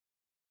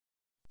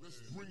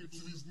let's bring it to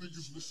these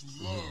niggas with some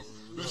love.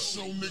 Let's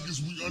show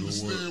niggas we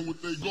understand what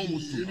they going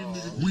through.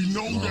 We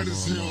know that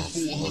it's hell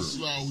for a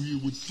hustler out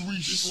here with 3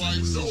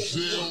 strikes of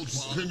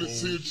jails,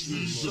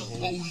 penitentiaries, and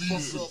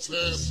police, and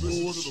task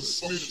force, and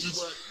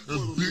snitches,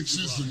 and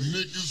bitches, and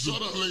niggas,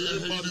 and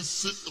player haters.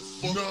 Sit the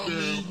fuck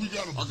down. We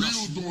gotta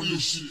build on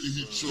this shit to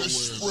hit your ass.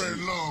 Spread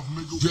love,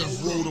 nigga.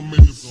 Death Row to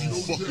make a few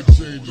fucking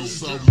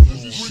changes. How we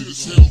do this shit.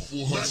 It's hell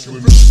for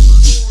hustling.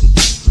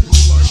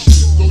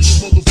 Throw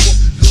your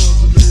motherfucking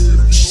guns in the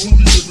air.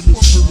 Truly living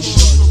this criminal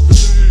life.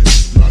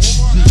 Not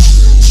you bitch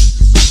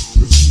ass. Let's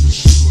do this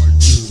shit like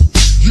this.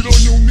 Get on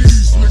your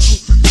knees, nigga.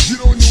 Get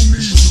on your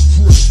knees and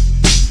pray.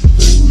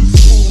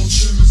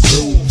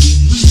 Help me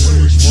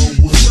change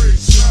my way.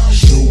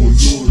 Show a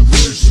little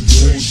nation,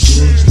 don't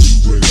judge me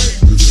way.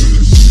 This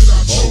is shit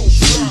I don't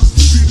trust.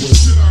 This is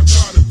shit I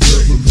gotta do.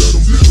 Never let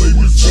them play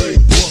with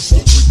fake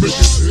buster. Make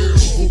it hell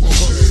for my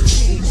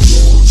hustle.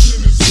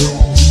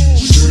 Help me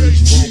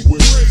change my way.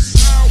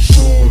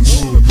 Show a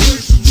little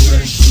nation,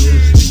 don't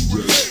judge me way.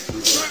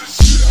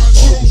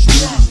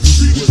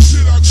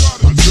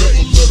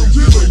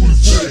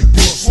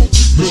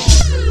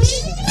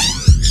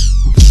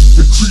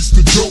 Increase the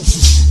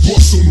doses,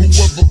 bust on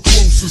whoever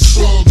closest.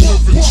 Thug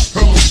living,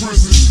 hella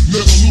prison,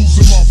 never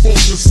losing my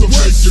focus. I'm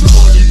making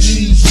money,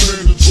 needs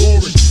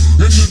mandatory.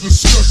 In the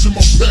discussion,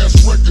 my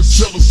past records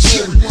tell a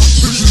story.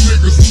 Picture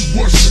niggas we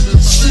rushing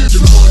and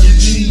making money,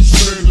 needs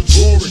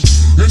mandatory.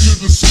 In the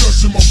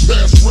discussion, my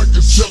past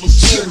records tell a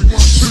story.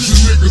 Picture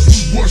niggas we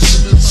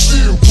rushing and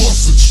still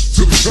busting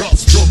till the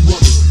cops come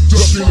running.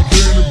 Ducking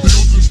abandoned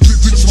buildings,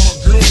 bitch my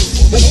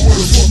guns. Oh, what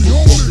a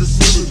motherfucking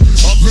feeling.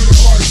 I live a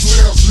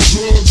lifestyle to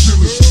drug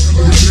dealers.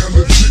 We're down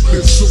to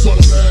fitness, so I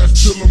laugh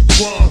till I'm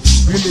crying.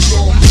 When the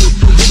law hit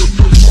me,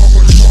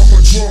 mama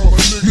drawn.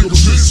 Nigga,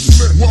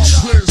 bitch, why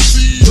plant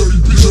seed?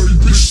 Dirty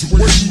bitch,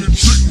 waiting and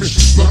trick me.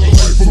 Not a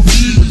life for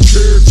me,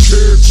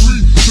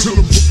 carefree. Till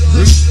I'm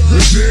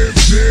damn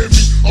me.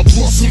 I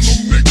bust on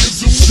them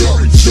niggas and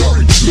scurry.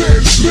 Plan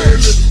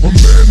it. A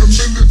man of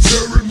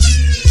military.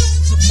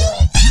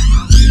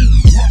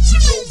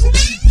 Watching over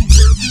me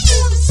through every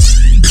word I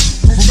see.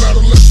 From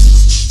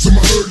adolescence to my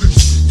early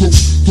throw on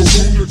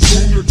the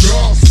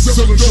God,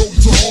 sell a dope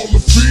to all the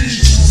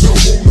fiends. I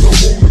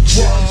wanna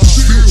cry.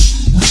 Still,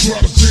 we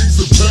try to change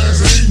the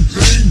past.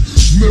 Pain,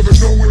 never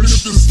knowing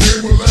if this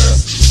game will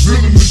last.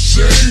 Feeling the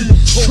shame,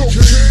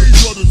 cocaine,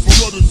 flooded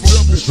forever.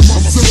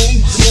 My soul,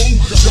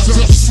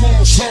 got a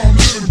small time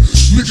living.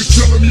 Niggas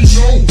telling me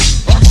no.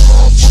 I'm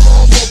up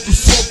the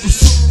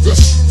surface.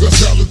 That's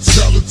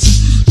mentality.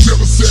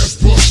 Jealous ass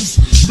busters,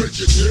 make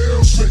it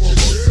hell.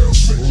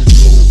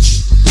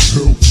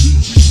 Help me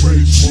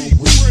change my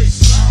way.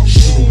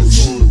 Show a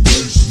little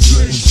nation,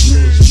 change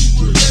shit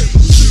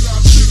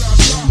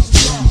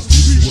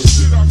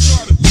I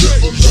gotta do.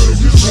 Never let them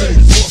get paid.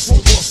 Buster,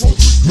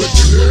 make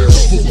it hell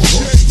for my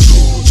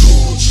hustle.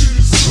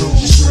 Help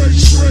me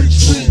change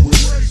my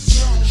way.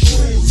 Show a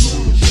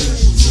little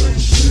nation,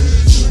 change shit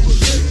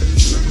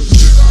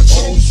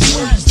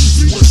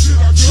I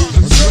gotta do.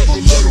 Never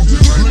let them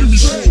get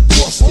paid.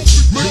 Buster,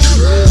 make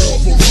it hell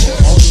for my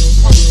hustle.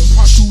 I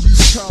do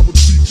these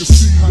cowards beat the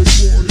scene. They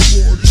want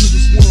it to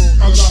this world.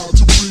 Allowed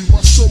to breathe.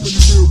 Why so many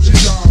real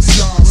guys?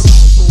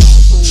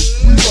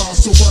 We rise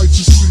so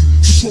righteously.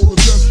 Control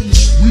the destiny.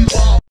 We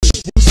ride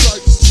for the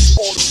sight to see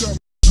all the devil.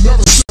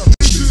 Never step in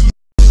this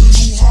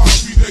new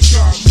hobby that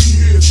got me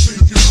here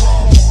thinking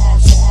wrong.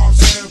 Man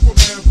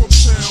from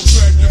town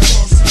back and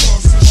hustle.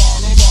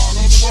 On the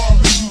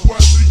robbery,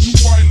 whether you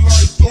white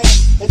like dark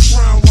or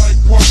brown like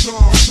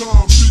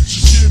Guadon.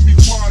 Bitches give me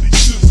body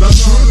tips.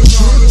 That's not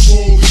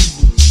all evil.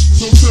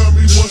 So tell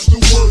me what's the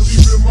word?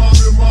 Even my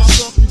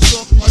stuff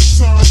like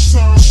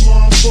time,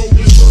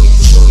 blindfolded.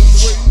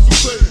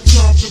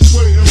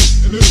 Contemplating,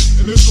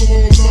 and it's a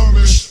long time,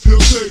 man.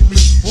 He'll take me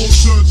on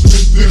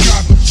judgment. They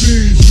got the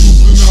fiends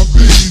using our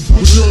beads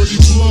with dirty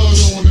blood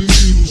on the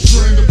needles.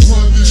 Strain the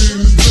plunder in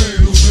his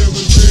vein. Don't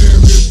never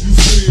damn if you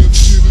see him.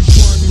 Shit is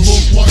funny.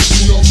 Most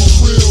likely I'm a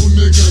real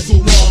nigga, so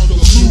rob the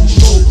blue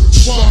low.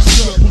 Spot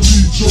shot,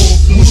 bleed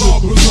off.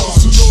 Without the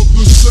blossom of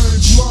the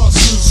same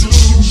blossoms. You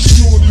little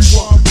shorty,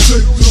 why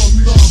take them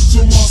knocks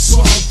to my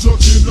side,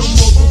 ducking the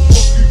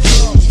motherfucking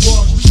cops.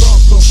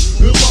 Locked up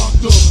and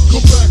locked up.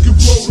 Come back and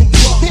blow the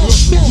block up.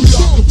 We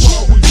out the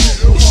power,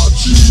 getting my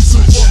cheese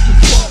and fucking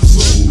pops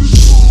up. We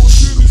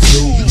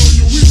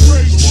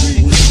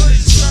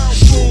raise sound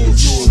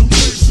floors, the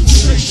places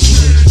take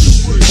shit.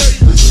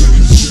 The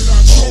shit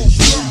I don't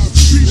drive,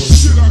 the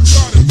shit I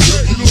gotta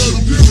take. You let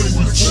them deal with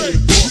the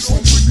fake.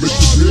 Make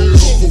it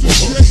hell for my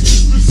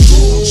hustle.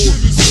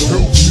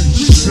 Help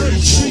me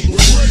change my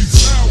ways.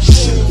 Sound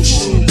floors,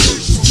 the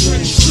places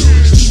take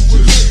shit.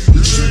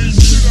 The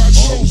shit I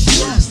don't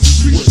drive,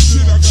 the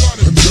shit I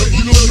gotta take.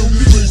 You let them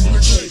deal with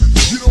the fake.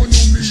 Get on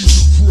your knees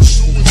and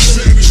pray.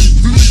 Insanity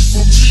bleed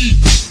for me.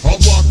 I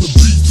rock the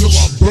beat till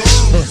I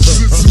burn.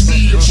 Sit to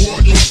me and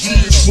boy your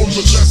kids from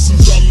the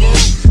lessons I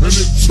learned. And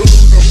in turn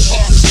I'm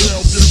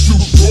hostile, get you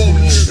the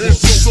glory. And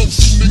some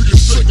social niggas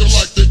shaking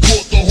like they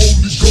caught the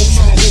Holy Ghost.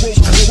 I'm broke,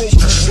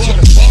 trying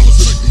to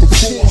politic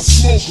before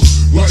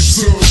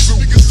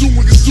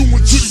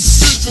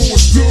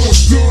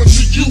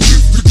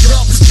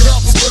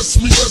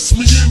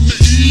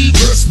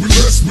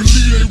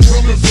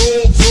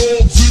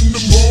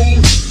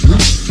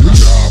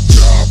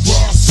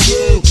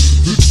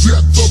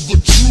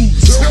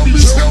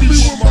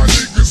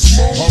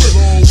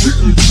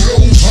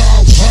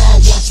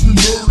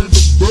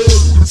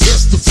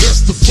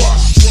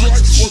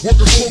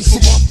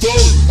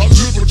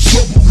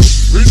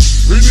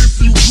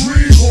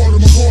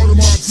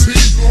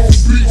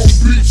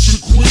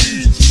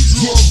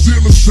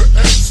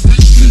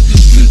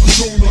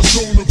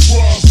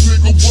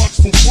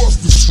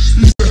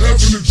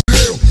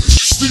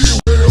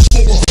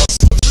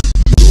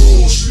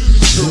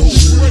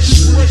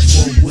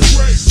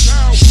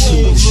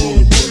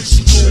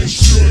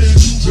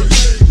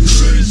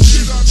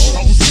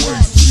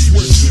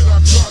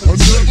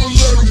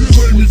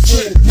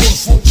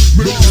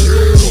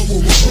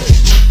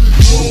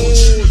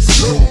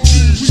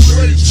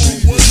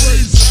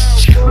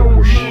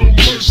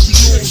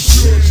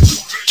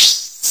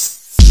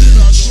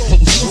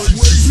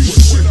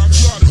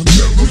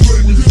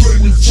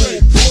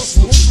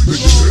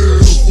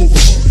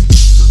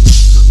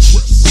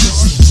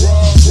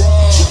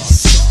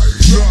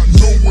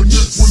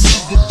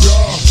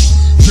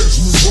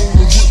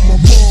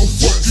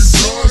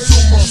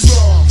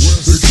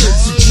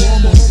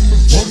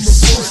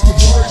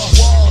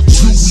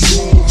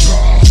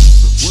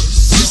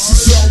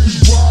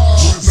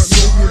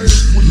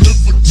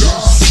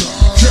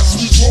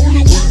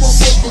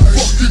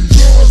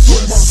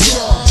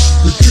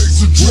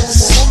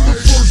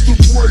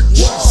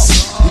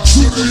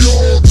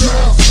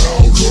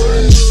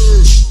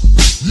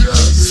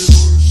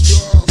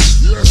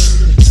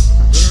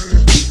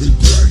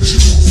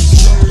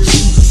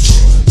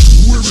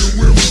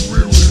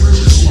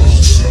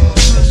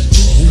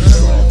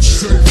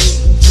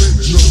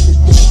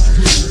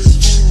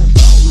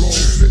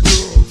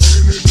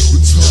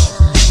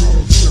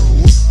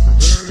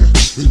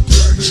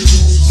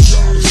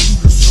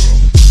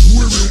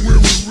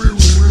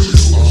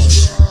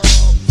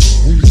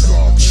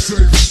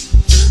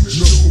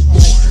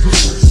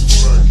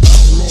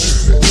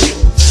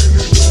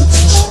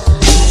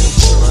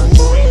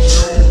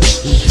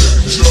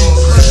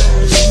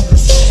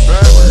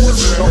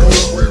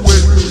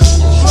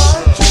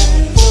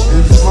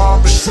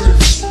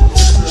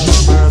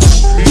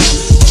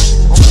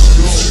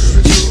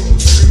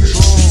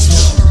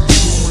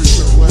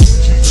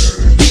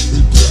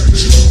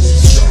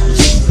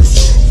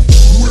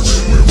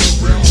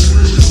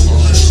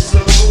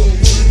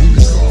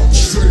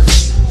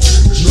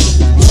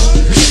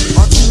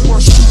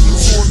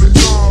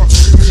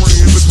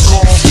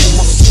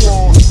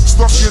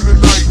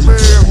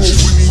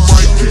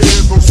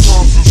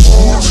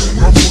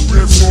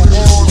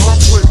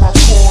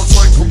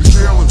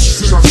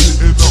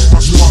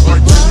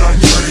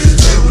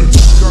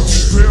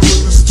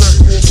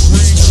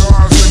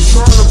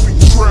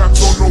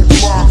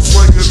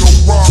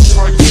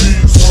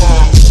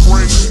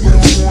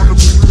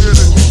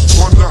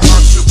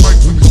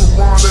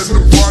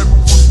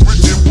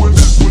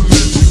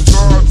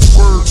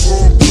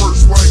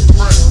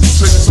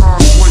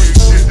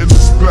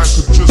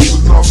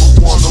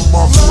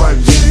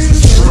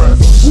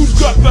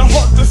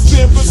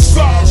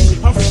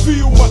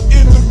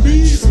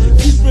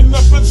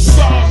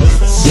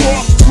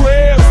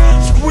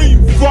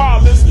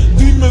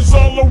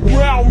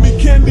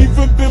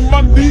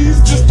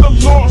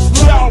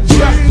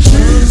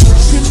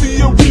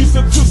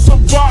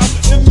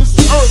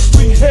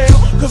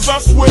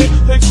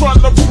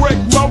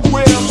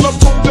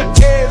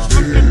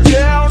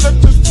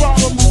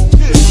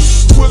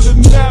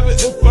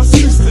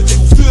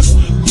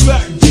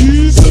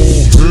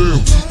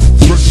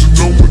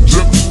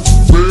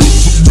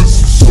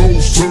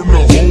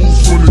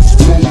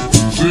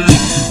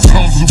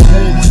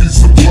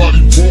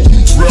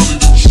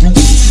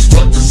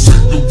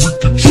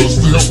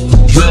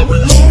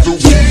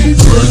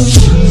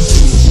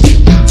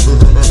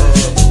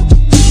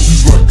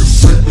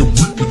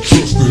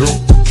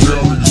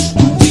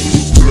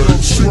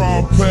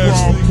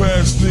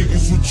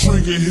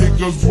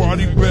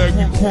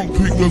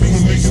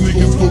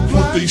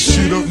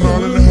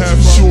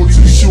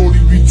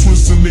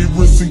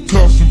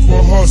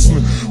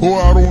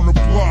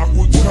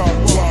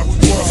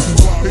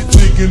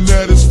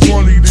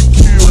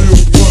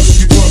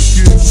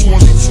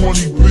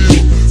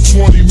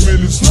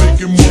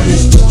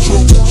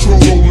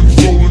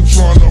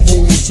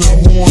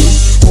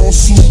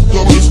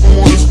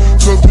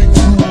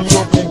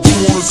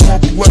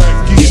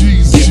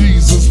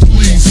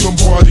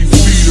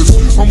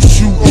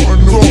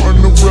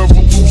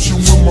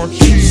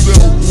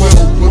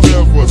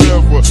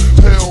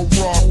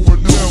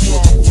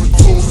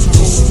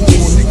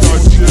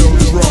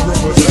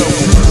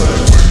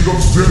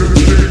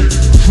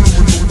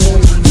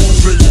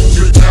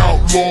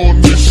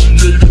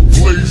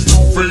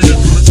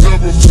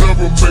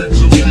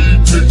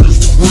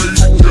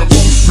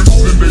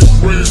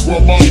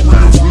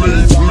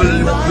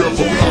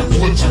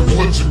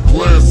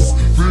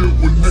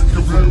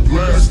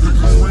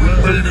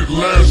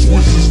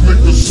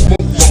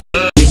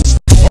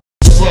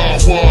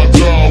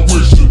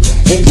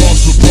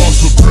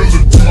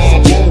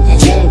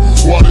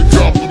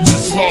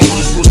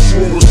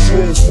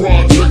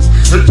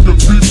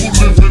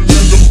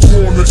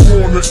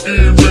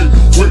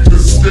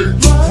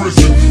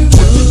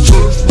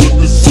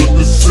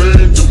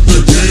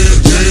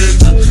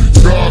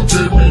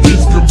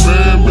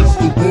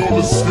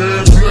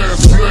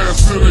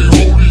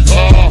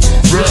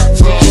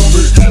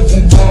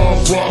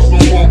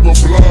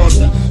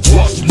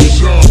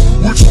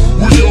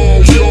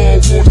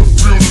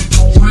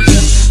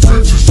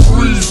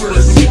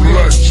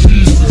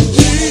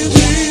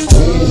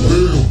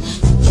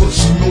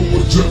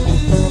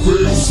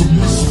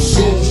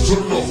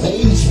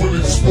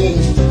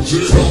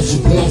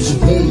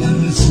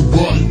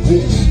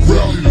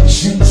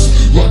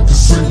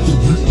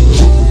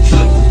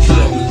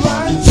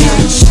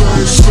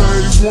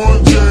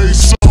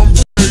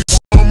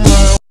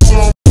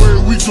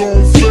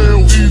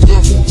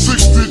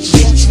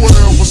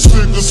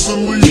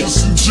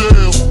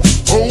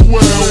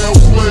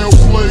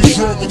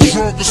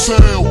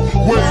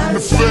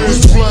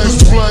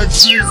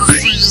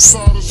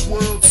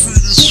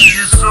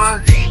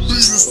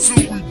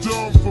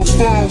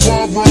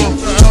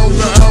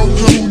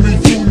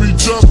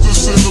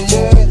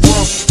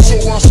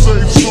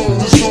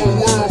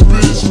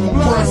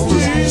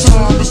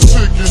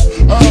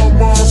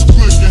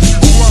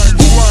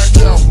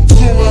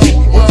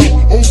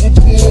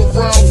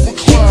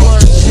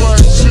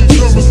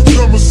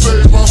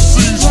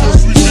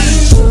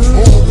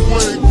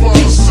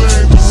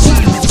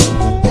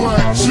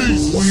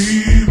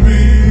We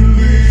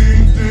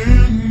believed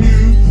in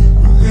you.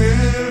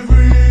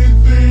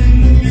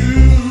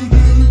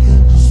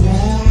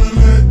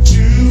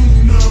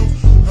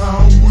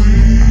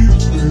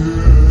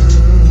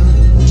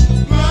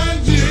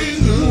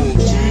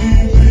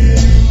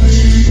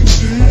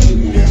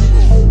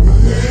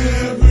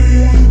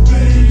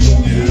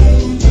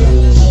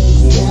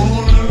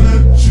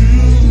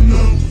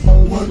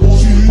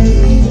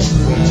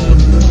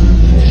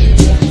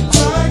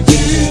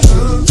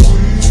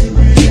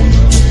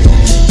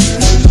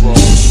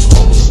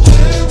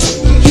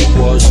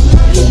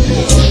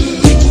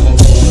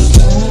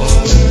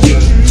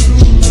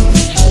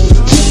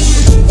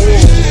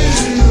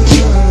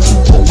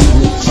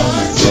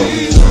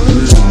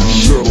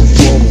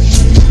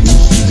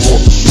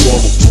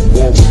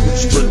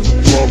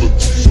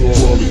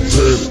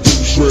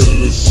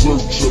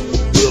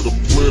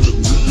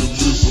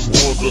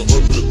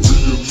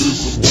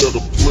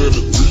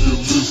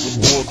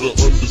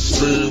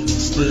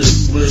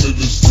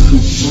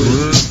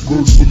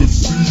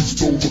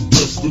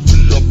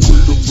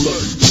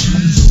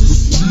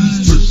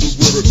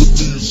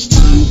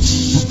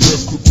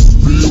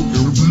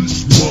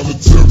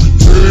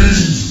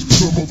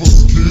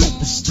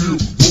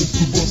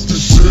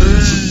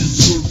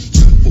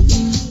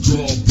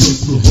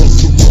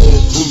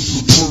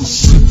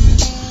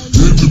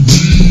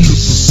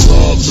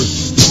 me.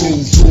 Flow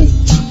dope,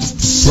 deepest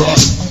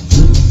beside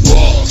me.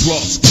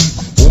 Blocks,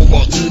 all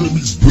my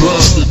enemies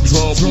blinded.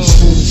 Time to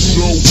soon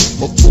show.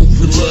 My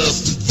broken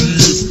lasted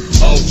years.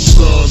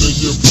 Outshining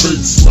your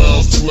fake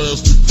smiles,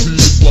 plastic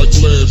tears like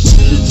last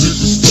year.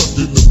 Niggas stuck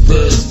in the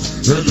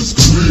past, and it's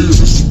clear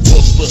it's a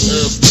buster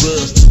ass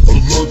bastard,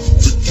 allergic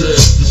to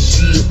cash this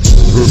year.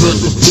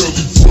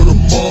 Machiavelli for the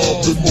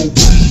mob, and my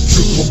weed,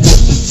 kiss my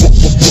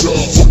motherfucking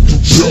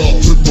job,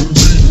 and my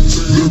weed.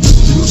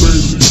 Lyrically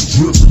lately,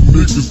 dripping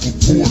niggas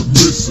reported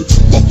missing.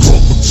 My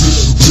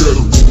competition dead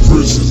in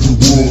prison. The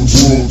world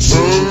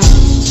turns.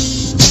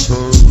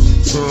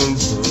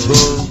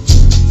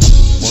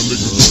 My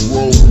niggas are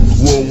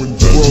growing,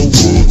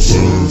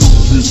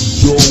 Kids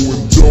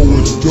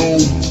dough.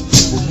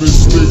 From this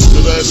state to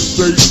that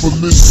state, from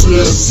this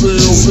sale.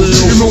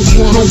 Ain't no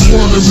fun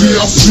in me,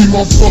 I see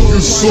my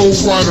fucking soul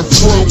right in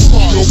front of me.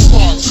 Yo,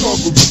 pot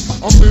cover me.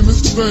 I'm in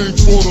this thing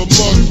for the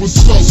money. What's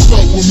up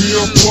with me?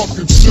 I'm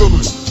fucking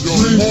chillin'.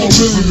 Dream for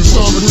millions,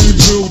 time to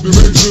rebuilding,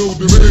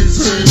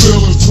 maintain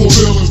villains for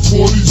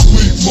these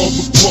weak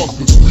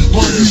motherfuckers.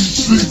 My heat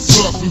street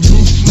suckers,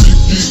 new street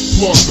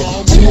geek plucker.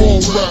 I'm all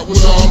rap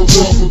without a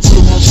rubber till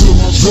my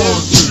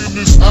junkie.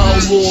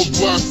 Outlaw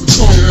blacks to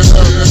come and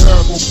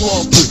have a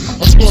profit.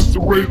 I clutch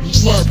the razor,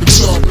 slap the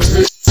top and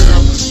hate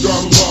down. Got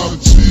a lot of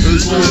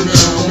cheese right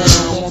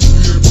now. I'm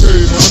being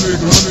paid,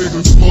 my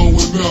niggas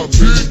blowing up.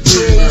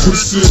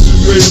 Precision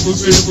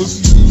neighbors,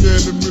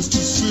 unanimous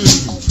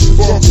decision.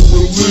 Fuck a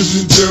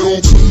religion, dead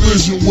on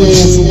collision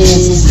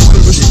walls.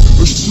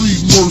 A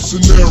street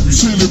mercenary,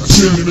 tenant,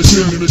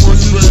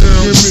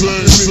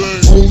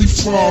 only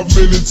 5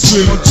 minutes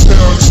in a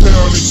town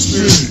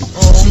extended.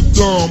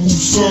 Saddam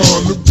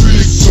Hussein, the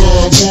big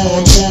Zon,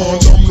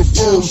 I'm the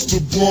first to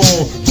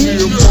bomb.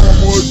 Dear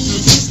mama,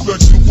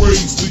 disrespect the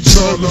ways to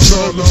Ghana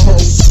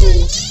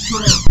household.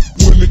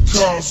 When the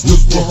cops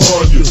was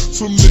behind you,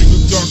 some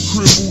niggas got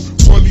crippled,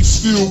 money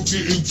still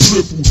getting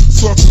tripled.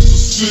 Suckers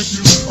are sticky,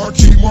 I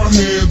keep my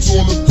hands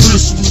on the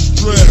pistol, it's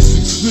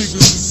drastic.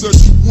 Niggas will set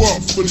you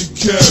up for the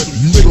cash.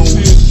 They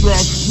can't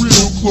drop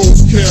real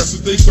close cash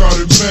that they got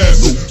it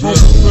massive. I'm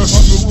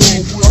professional,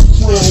 I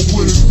crawl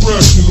with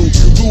aggressional.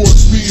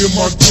 Lords me in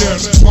my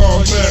gas,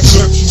 I'm at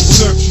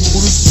sexual.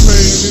 This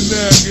pain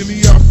and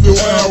agony, I feel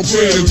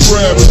alligator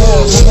grabbing.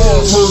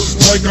 Heart hurt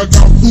like I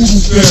got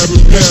voodoo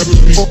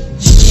dabbing me.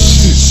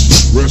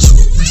 Rest in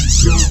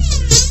peace, yo.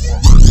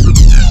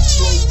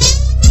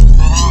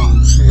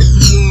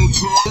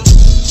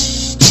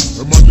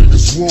 And my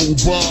niggas roll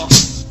by.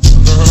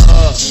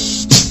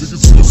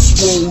 Niggas get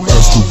swole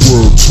as the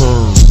world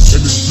turns.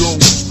 And it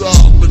don't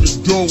stop and it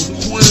don't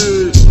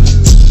quit.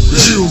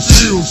 Feels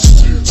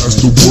as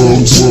the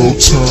world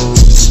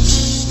turns.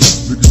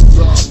 Niggas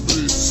die for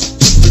this.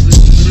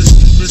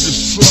 Niggas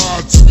try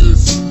to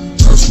this.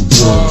 As the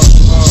world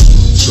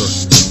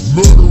turns.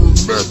 Murdering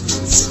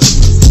methods.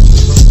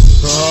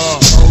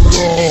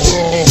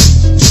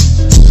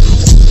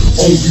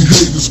 Only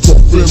haters got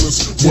feelings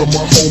when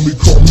my homie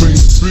come in.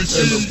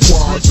 And the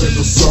pride and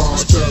the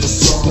size, it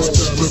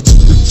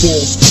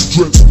falls,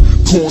 drip,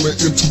 corner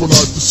into an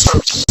eye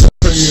deception.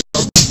 Paying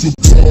out to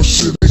bar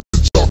shit, ain't the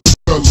chocolate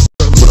fellas.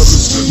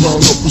 Line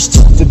up, it's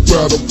time for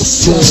battle, a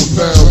song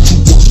now. To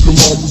work the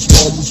mamas,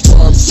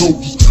 fine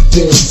soldiers,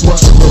 born black.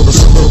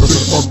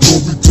 Take my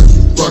glory, take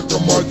it back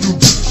on my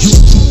youth. You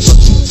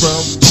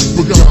found,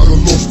 but got a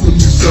lost in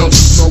these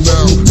albums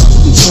now.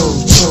 Turn,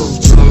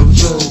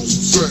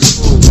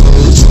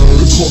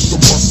 it cost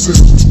my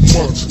sins too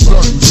much.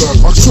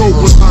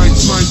 October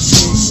 9th,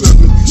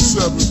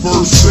 1977,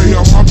 birthday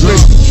of my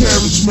baby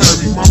carriage,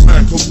 married my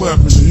Mac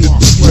 11, hit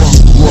the block.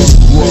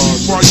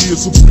 85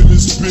 years up in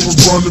this bitch,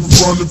 running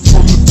from the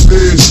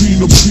bed.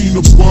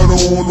 Peanut butter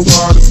on the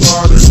hottest.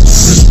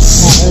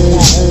 My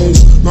own,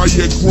 not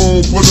yet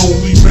grown, but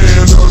only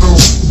man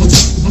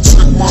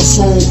protect my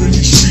soul in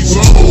these streets.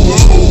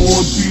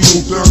 Ordeal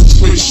down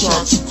straight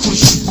shots,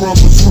 Christian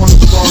brothers, 100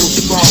 bottles,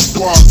 stop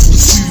box, and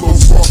CeeLo,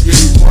 fuck it,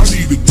 I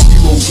need a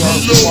kilo, got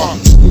a block.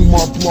 Move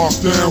my block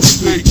down,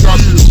 stay, got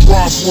the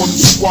drop on the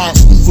spot,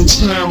 moving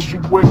pounds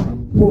away.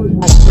 Put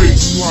my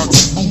face like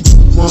a boot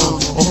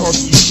burn, a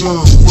hustle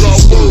germ.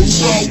 Got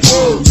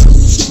word.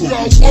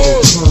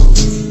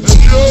 Hey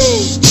yo,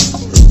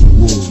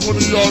 one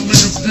of y'all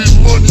niggas get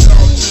money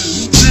out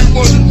here. Get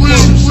money,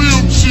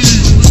 real cheese.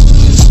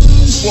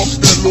 Fuck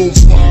that little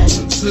 $5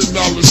 and $10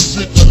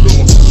 shit, that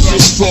little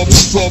summer,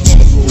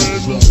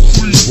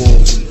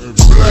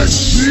 Black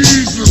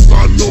Jesus,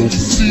 I know he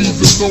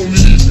sees us, only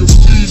he can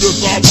feed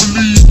us. I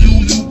believe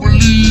you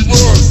believe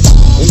us.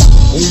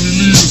 Only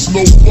leaders,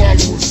 no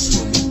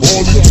followers.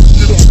 All they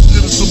get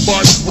is the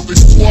bodies, but they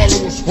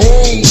swallow us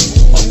whole.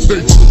 I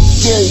take the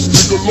soul,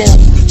 nigga, lost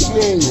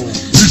control.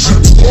 He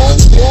said,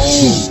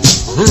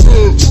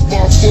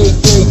 my fofo,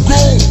 go,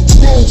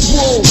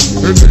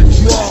 and they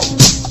drop.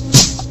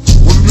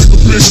 When a nigga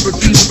pick the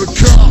key to the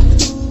cop,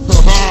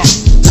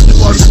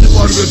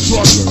 Anybody that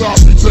try to stop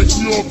me, take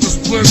me off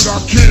this blend, I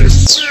can't.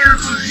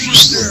 Trick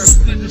ass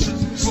niggas if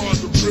you try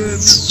to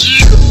bend.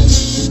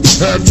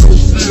 Have no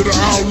fear, the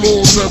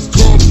outlaws have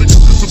come,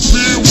 niggas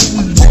disappear.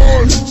 when we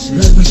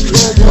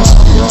come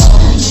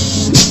live.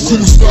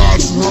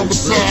 Suicides and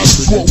homicides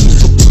is what we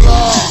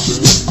supply.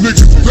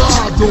 Niggas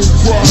die, don't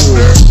cry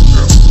now.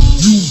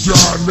 You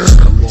die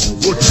now.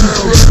 What you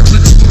say?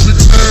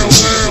 Niggas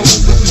L,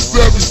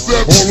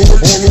 57, all the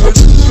way to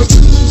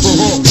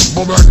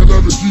my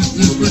academic, these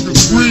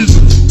niggas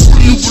breathing. What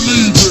do you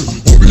believe in?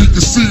 Only he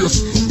can see us,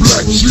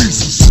 Black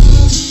Jesus.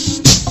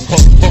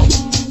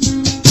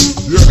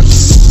 Yes.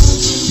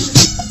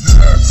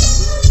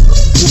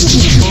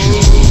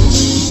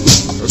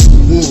 That's the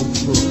world.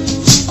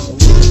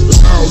 The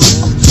house,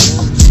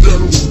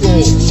 general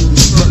stores,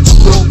 like the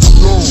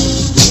stores.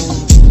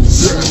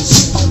 Yes.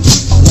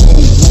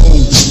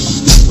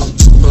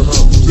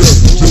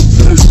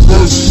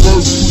 First to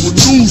a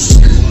new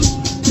skin.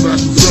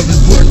 Machiavelli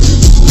record.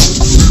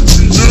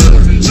 We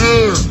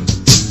there.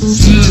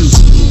 Yeah.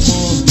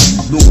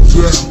 No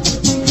doubt.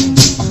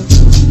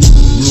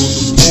 We're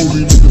on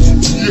the only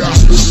yeah.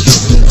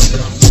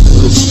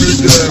 The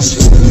big ass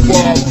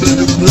 5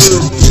 nigga in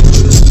him.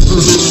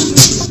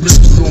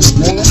 Niggas don't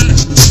want it.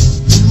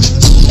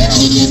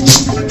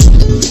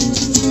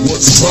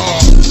 What's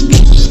up?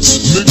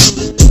 Nigga,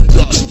 we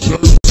got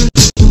Jersey.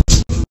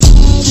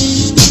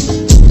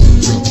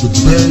 Got the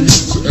Bay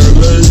to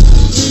LA.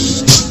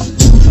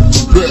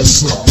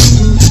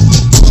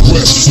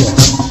 West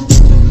side.